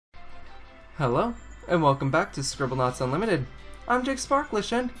Hello, and welcome back to Scribblenauts Unlimited. I'm Jake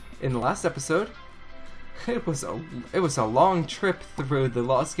Sparklish, and in the last episode, it was a long trip through the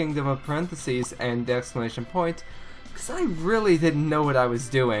Lost Kingdom of Parentheses and the exclamation point, because I really didn't know what I was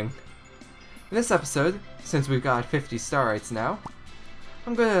doing. In this episode, since we've got 50 starites now,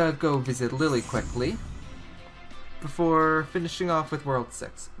 I'm gonna go visit Lily quickly before finishing off with World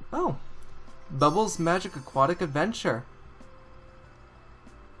 6. Oh, Bubbles' Magic Aquatic Adventure.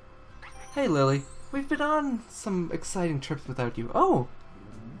 Hey Lily, we've been on some exciting trips without you. Oh,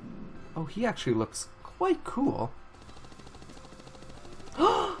 he actually looks quite cool.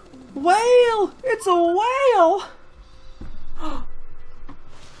 Whale! It's a whale!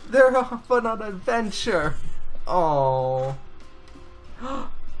 They're off on an adventure. Oh.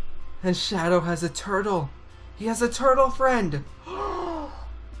 And Shadow has a turtle. He has a turtle friend.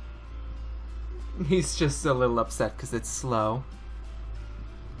 He's just a little upset because it's slow.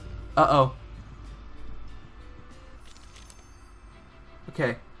 Uh-oh.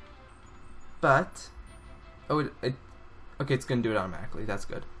 Okay. But... okay, it's gonna do it automatically. That's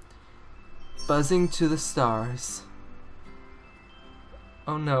good. Buzzing to the stars.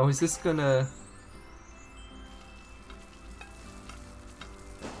 Oh no, is this gonna...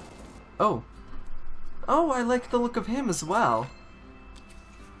 Oh. Oh, I like the look of him as well.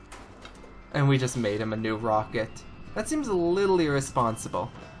 And we just made him a new rocket. That seems a little irresponsible.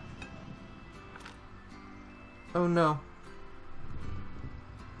 Oh no.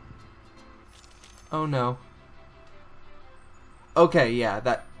 Oh no. Okay, yeah,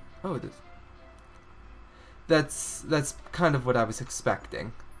 that... Oh, that's kind of what I was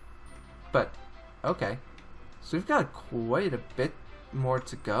expecting. But, okay. So we've got quite a bit more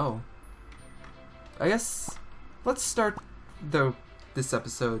to go. I guess let's start this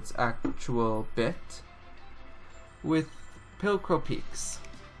episode's actual bit with Pilcrow Peaks.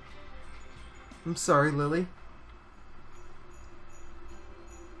 I'm sorry, Lily.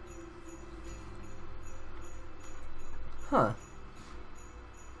 Huh.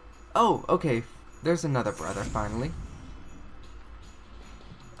 Oh, okay. There's another brother, finally.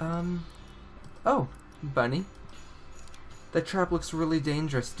 Oh, Bunny. That trap looks really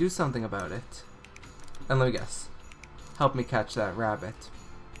dangerous. Do something about it. And let me guess. Help me catch that rabbit.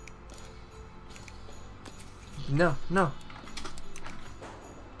 No, no.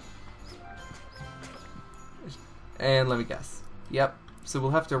 And let me guess. Yep. So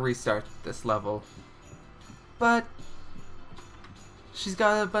we'll have to restart this level. But... she's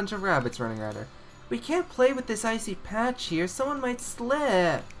got a bunch of rabbits running around her. We can't play with this icy patch here. Someone might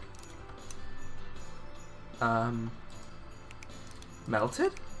slip.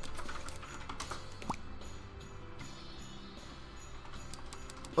 Melted?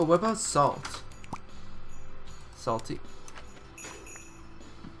 Oh, what about salt? Salty.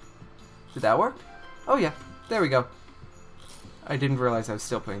 Did that work? Oh yeah, there we go. I didn't realize I was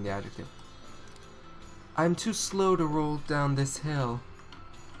still putting the adjective. I'm too slow to roll down this hill.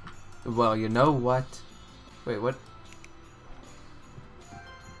 Well, you know what? Wait, what?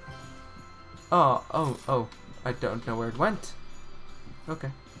 Oh, I don't know where it went.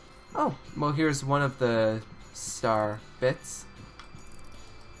 Okay. Oh, well here's one of the star bits.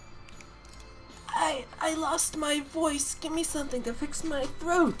 I lost my voice. Give me something to fix my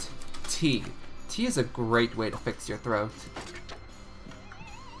throat. Tea. Tea is a great way to fix your throat.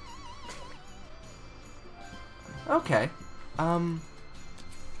 Okay. Well,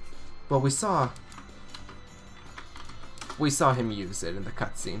 we saw him use it in the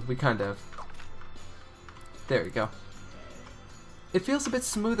cutscene. We kind of... There we go. It feels a bit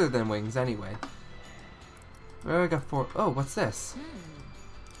smoother than wings anyway. Where I got 4... Oh, what's this?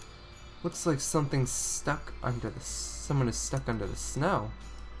 Looks like something's stuck under the... Someone is stuck under the snow.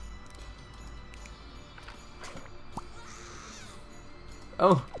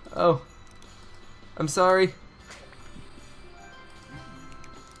 Oh. I'm sorry.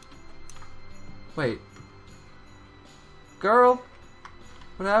 Wait. Girl?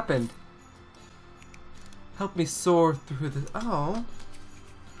 What happened? Help me soar through the... Oh.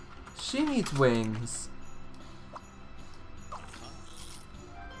 She needs wings.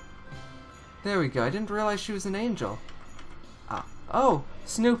 There we go. I didn't realize she was an angel. Ah. Oh,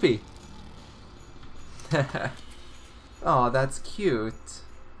 Snoopy. Oh, that's cute.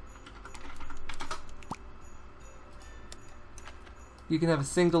 You can have a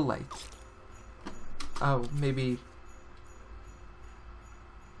single light. Oh, maybe...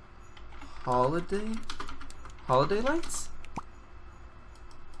 Holiday lights?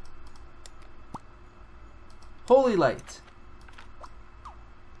 Holy light.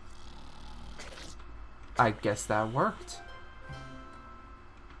 I guess that worked.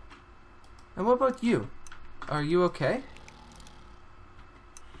 And what about you? Are you okay?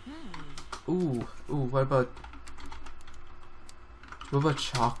 Ooh, what about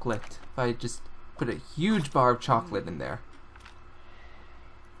chocolate? If I just put a huge bar of chocolate in there.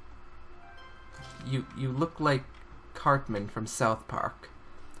 You look like Cartman from South Park.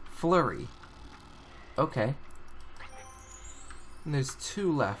 Flurry. Okay. And there's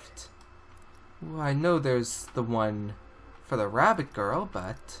 2 left. Well, I know there's the one for the rabbit girl,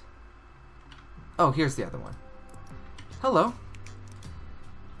 but... Oh, here's the other one. Hello.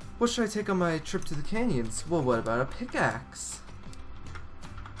 What should I take on my trip to the canyons? Well, what about a pickaxe?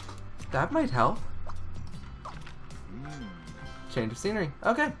 That might help. Change of scenery.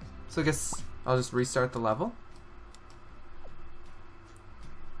 Okay. So I guess I'll just restart the level.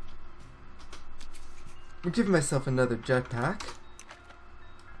 I'm giving myself another jetpack.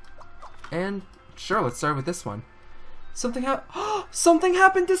 And sure, let's start with this one. Something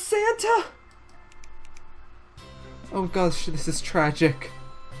happened to Santa! Oh gosh, this is tragic.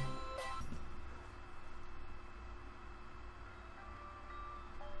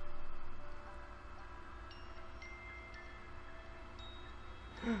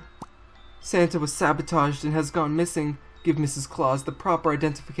 Santa was sabotaged and has gone missing. Give Mrs. Claus the proper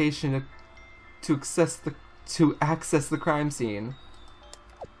identification to access the crime scene.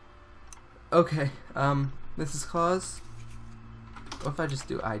 Okay, Mrs. Claus? What if I just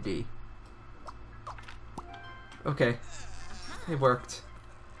do ID? Okay, it worked.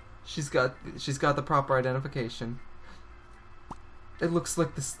 She's got the proper identification. It looks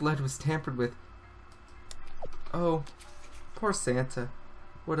like the sled was tampered with. Oh, poor Santa.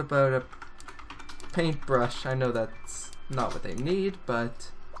 What about a paintbrush? I know that's not what they need,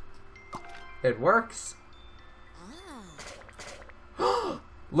 but it works.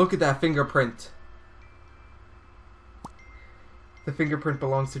 Look at that fingerprint. The fingerprint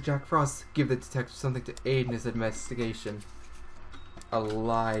belongs to Jack Frost. Give the detective something to aid in his investigation. A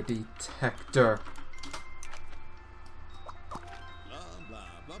lie detector.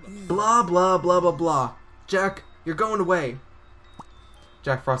 Blah, blah, blah, blah, blah. Jack, you're going away.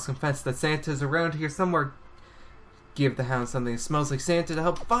 Jack Frost confessed that Santa is around here somewhere. Give the hound something that smells like Santa to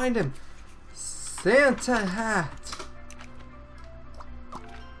help find him. Santa hat.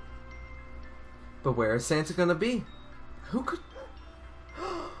 But where is Santa gonna be? Who could...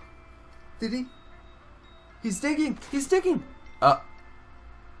 Did he? He's digging! He's digging!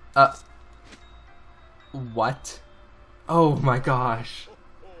 What? Oh my gosh.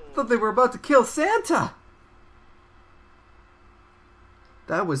 I thought they were about to kill Santa!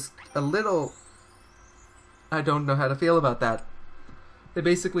 That was a little... I don't know how to feel about that. They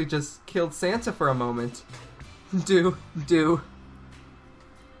basically just killed Santa for a moment.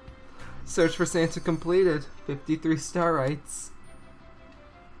 Search for Santa completed. 53 star rights.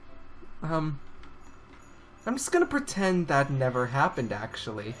 I'm just gonna pretend that never happened,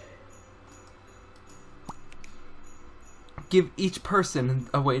 actually. Give each person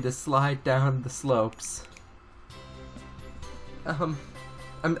a way to slide down the slopes.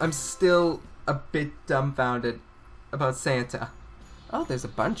 I'm still a bit dumbfounded about Santa. Oh, there's a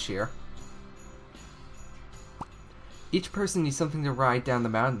bunch here. Each person needs something to ride down the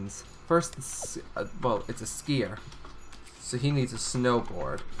mountains. First, well, it's a skier, so he needs a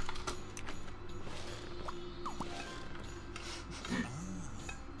snowboard.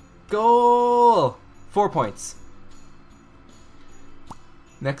 Goal! 4 points.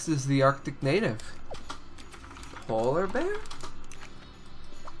 Next is the Arctic native. Polar bear?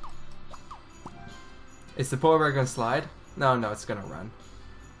 Is the polar bear gonna slide? No, it's gonna run.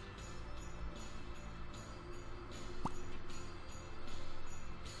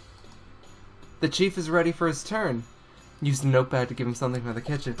 The chief is ready for his turn. Use the notepad to give him something from the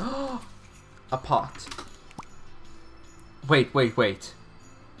kitchen. A pot. Wait.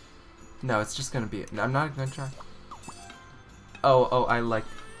 No, it's just gonna be... I'm not gonna try. Oh, I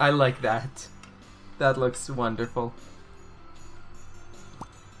like that. That looks wonderful.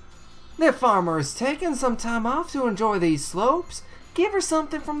 The farmer is taking some time off to enjoy these slopes. Give her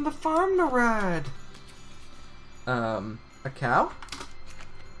something from the farm to ride. A cow?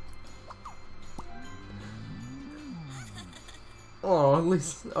 Oh, at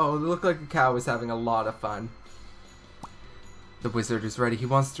least... Oh, it looked like the cow was having a lot of fun. The wizard is ready. He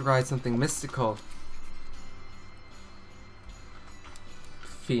wants to ride something mystical.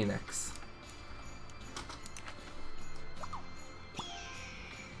 Phoenix.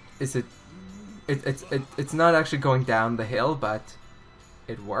 Is it... It's not actually going down the hill, but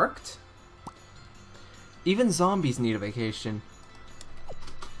it worked. Even zombies need a vacation.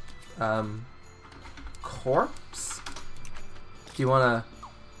 Corpse? Do you wanna...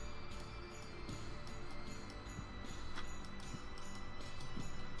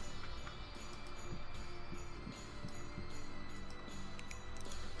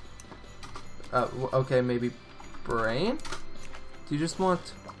 Okay, maybe brain? Do you just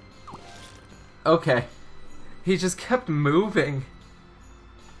want... Okay. He just kept moving.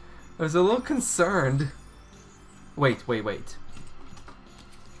 I was a little concerned. Wait.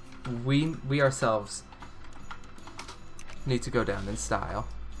 We ourselves need to go down in style.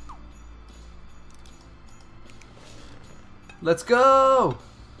 Let's go!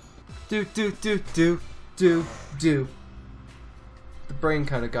 Do. The brain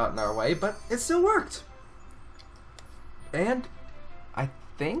kind of got in our way, but it still worked. And I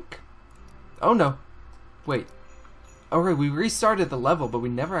think... Oh no. Wait. Alright, we restarted the level, but we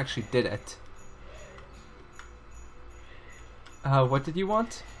never actually did it. What did you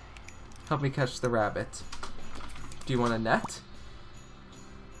want? Help me catch the rabbit. Do you want a net?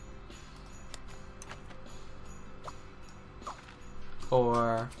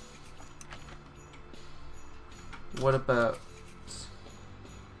 Or... what about...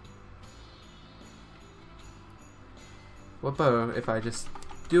 what about if I just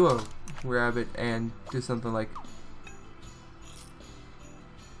do a rabbit and do something like...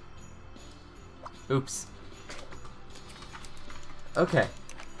 Oops. Okay.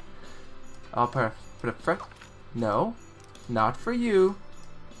 I'll put a front. No. Not for you.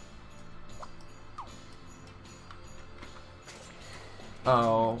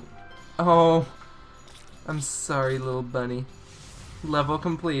 Oh. Oh. I'm sorry, little bunny. Level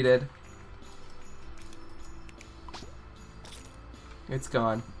completed. It's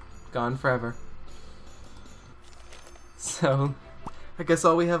gone. Gone forever. So, I guess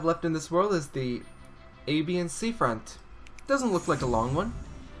all we have left in this world is the A, B, and C front. Doesn't look like a long one.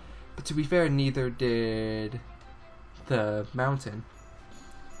 But to be fair, neither did the mountain.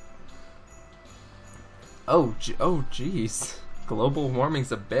 Oh jeez. Global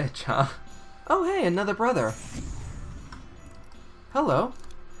warming's a bitch, huh? Oh hey, another brother. Hello.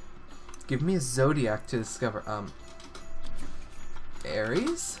 Give me a Zodiac to discover.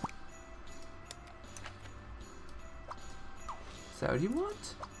 Aries? Is that what you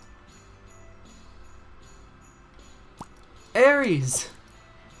want? Aries!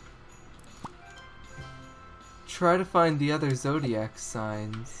 Try to find the other Zodiac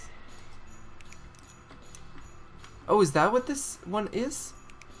signs. Oh, is that what this one is?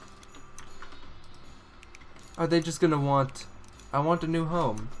 Are they just gonna want... I want a new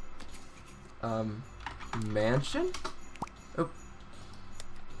home. Mansion? Oh.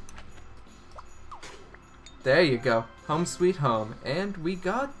 There you go. Home sweet home. And we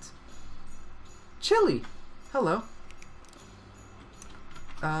got... Chili! Hello.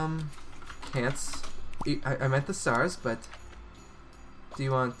 Can't... I meant the stars, but... Do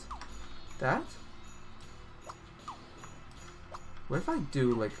you want... that? What if I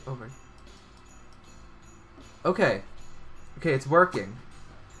do, like, over... Okay. Okay, it's working.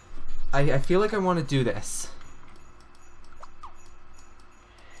 I feel like I want to do this.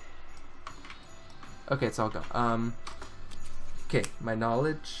 Okay, it's all go. Okay, my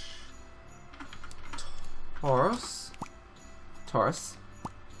knowledge... Taurus?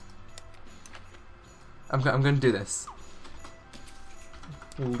 I'm gonna do this.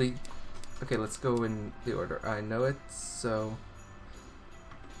 Okay, let's go in the order I know it, so...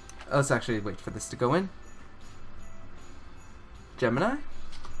 Let's actually wait for this to go in. Gemini?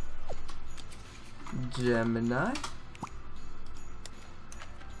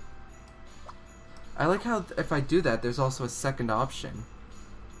 I like how if I do that, there's also a second option.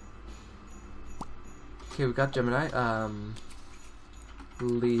 Okay, we got Gemini.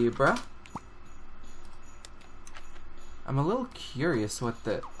 Libra. I'm a little curious what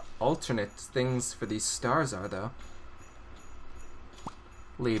the alternate things for these stars are, though.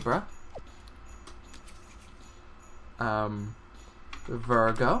 Libra.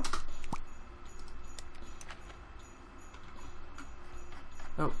 Virgo.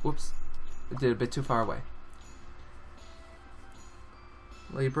 Oh, whoops. I did a bit too far away.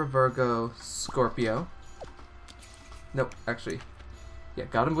 Libra, Virgo, Scorpio. Nope, actually. Yeah,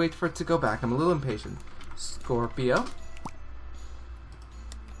 gotta wait for it to go back. I'm a little impatient. Scorpio.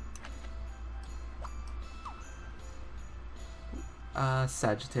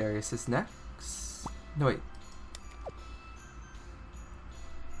 Sagittarius is next. No, wait.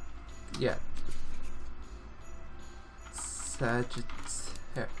 Yeah.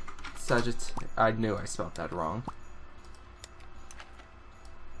 I knew I spelled that wrong.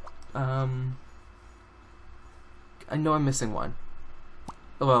 I know I'm missing one.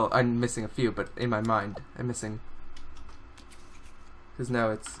 Well, I'm missing a few, but in my mind, I'm missing... Because now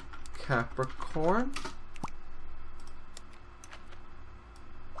it's Capricorn?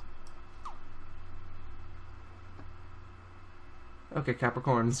 Okay,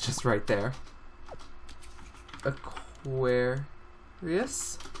 Capricorn's just right there. Aquarius.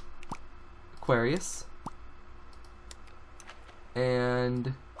 Aquarius.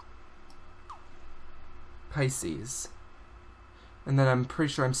 And Pisces. And then I'm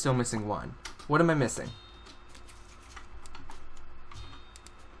pretty sure I'm still missing one. What am I missing?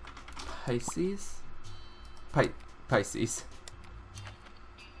 Pisces? Pisces.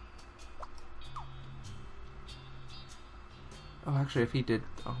 Oh, actually, if he did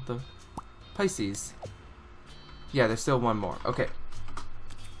all the Pisces. Yeah, there's still one more. Okay.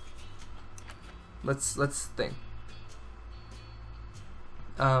 Let's think.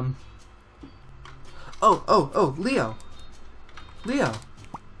 Oh, Leo. Leo.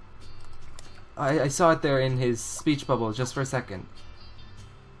 I saw it there in his speech bubble just for a second.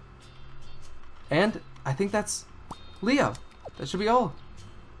 And I think that's Leo. That should be all.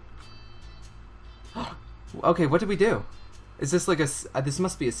 Okay, what did we do? Is this like this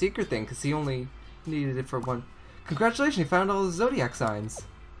must be a secret thing, because he only needed it for one. Congratulations, you found all the Zodiac signs.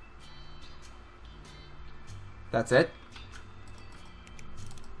 That's it?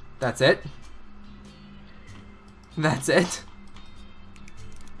 That's it? That's it?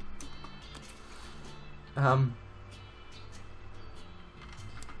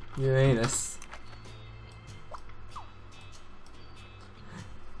 Uranus.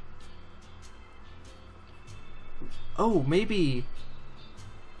 Oh, maybe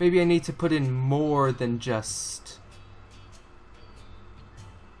I need to put in more than just...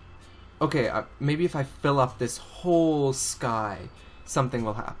 Okay, maybe if I fill up this whole sky, something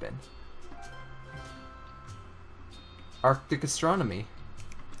will happen. Arctic astronomy.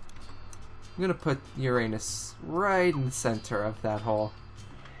 I'm gonna put Uranus right in the center of that hole.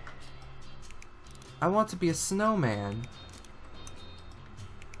 I want to be a snowman.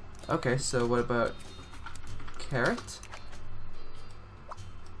 Okay, so what about carrot?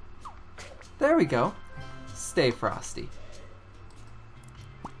 There we go. Stay frosty.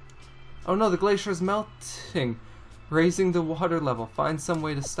 Oh no, the glacier is melting, raising the water level. Find some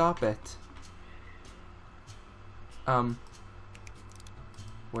way to stop it.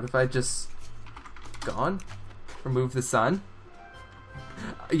 What if I just gone? Remove the sun?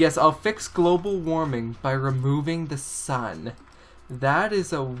 Yes, I'll fix global warming by removing the sun. That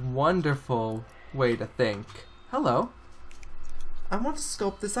is a wonderful way to think. Hello. I want to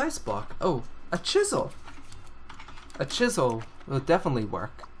sculpt this ice block. Oh, a chisel. A chisel will definitely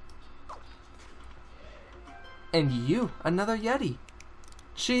work. And you, another Yeti.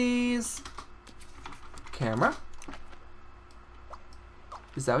 Cheese. Camera.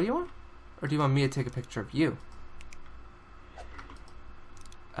 Is that what you want? Or do you want me to take a picture of you?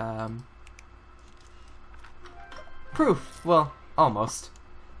 Proof. Well, almost.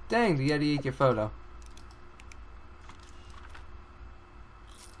 Dang, the Yeti ate your photo.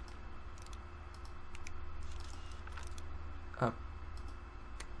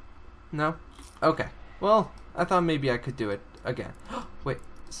 No? Okay. Well, I thought maybe I could do it again. Wait,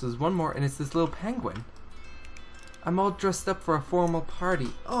 so there's one more, and it's this little penguin. I'm all dressed up for a formal party.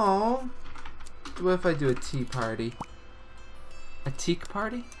 Oh, what if I do a tea party? A teak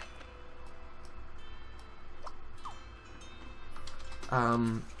party?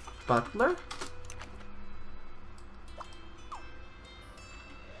 Butler?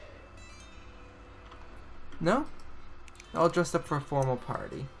 No? All dressed up for a formal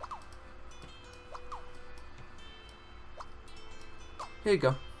party. Here you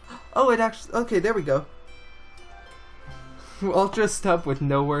go. Oh, it actually... Okay, there we go. We're all dressed up with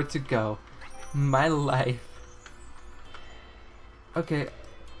nowhere to go. My life. Okay.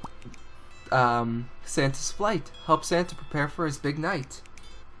 Santa's flight. Help Santa prepare for his big night.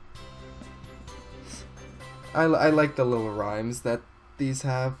 I like the little rhymes that these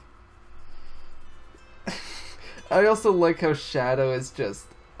have. I also like how Shadow is just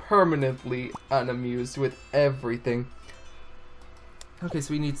permanently unamused with everything. Okay,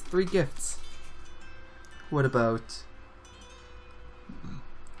 so we need 3 gifts. What about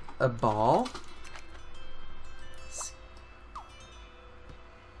a ball?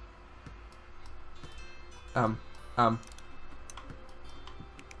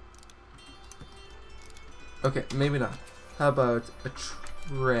 Okay, maybe not. How about a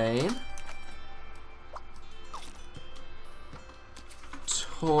train?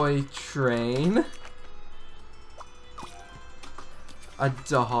 Toy train? A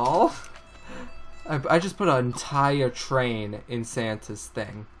doll? I just put an entire train in Santa's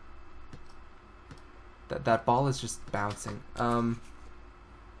thing. That ball is just bouncing.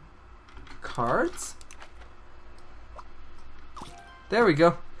 Cards? There we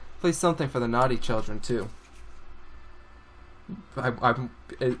go. Play something for the naughty children too.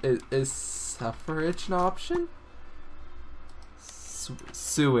 Is suffrage an option?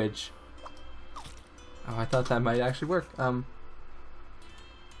 Sewage. Oh, I thought that might actually work.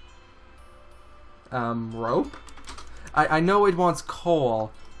 Rope? I know it wants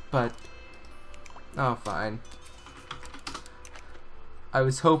coal, but... Oh, fine. I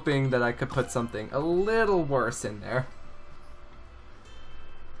was hoping that I could put something a little worse in there.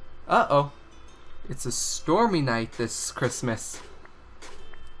 Uh-oh. It's a stormy night this Christmas.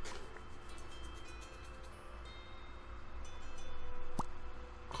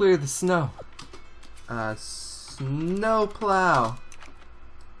 Clear the snow. Snow plow.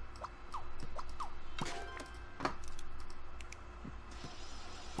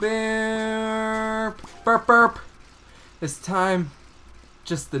 Burp, burp, burp. This time,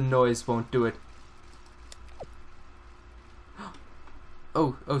 just the noise won't do it.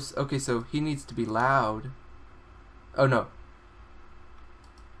 Oh, okay, so he needs to be loud. Oh, no.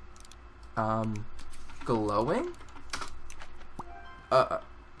 Glowing?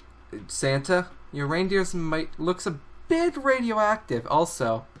 Santa, your reindeers looks a bit radioactive.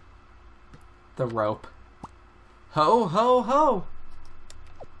 Also, the rope. Ho, ho, ho!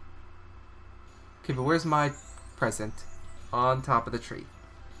 Okay, but where's my present? On top of the tree.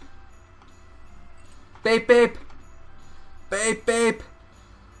 Bape, bape! Bape, bape!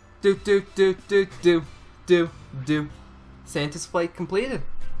 Do, do, do, do, do, do, do. Santa's flight completed.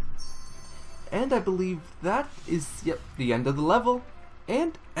 And I believe that is, yep, the end of the level.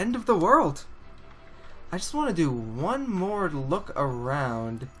 And end of the world. I just want to do one more look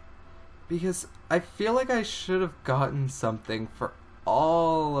around. Because I feel like I should have gotten something for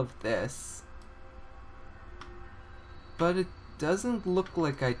all of this. But it doesn't look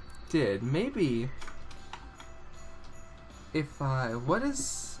like I did. Maybe if I... What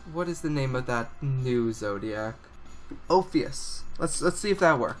is the name of that new Zodiac? Ophius. Let's see if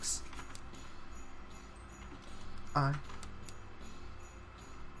that works.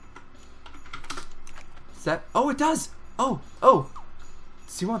 Set. Oh, it does! Oh! Do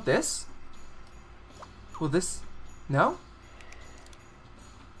you want this? Will this... No?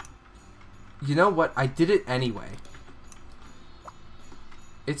 You know what? I did it anyway.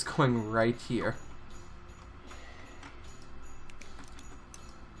 It's going right here.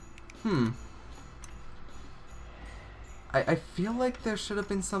 I feel like there should have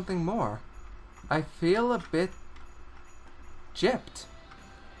been something more. I feel a bit gypped.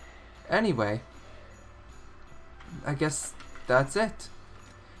 Anyway, I guess that's it.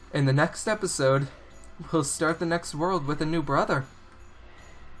 In the next episode, we'll start the next world with a new brother.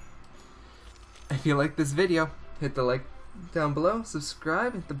 If you like this video, hit the like down below,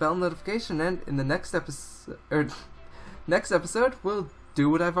 subscribe, hit the bell notification, and in the next episode, we'll do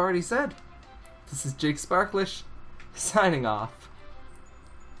what I've already said. This is Jake Sparklish, signing off.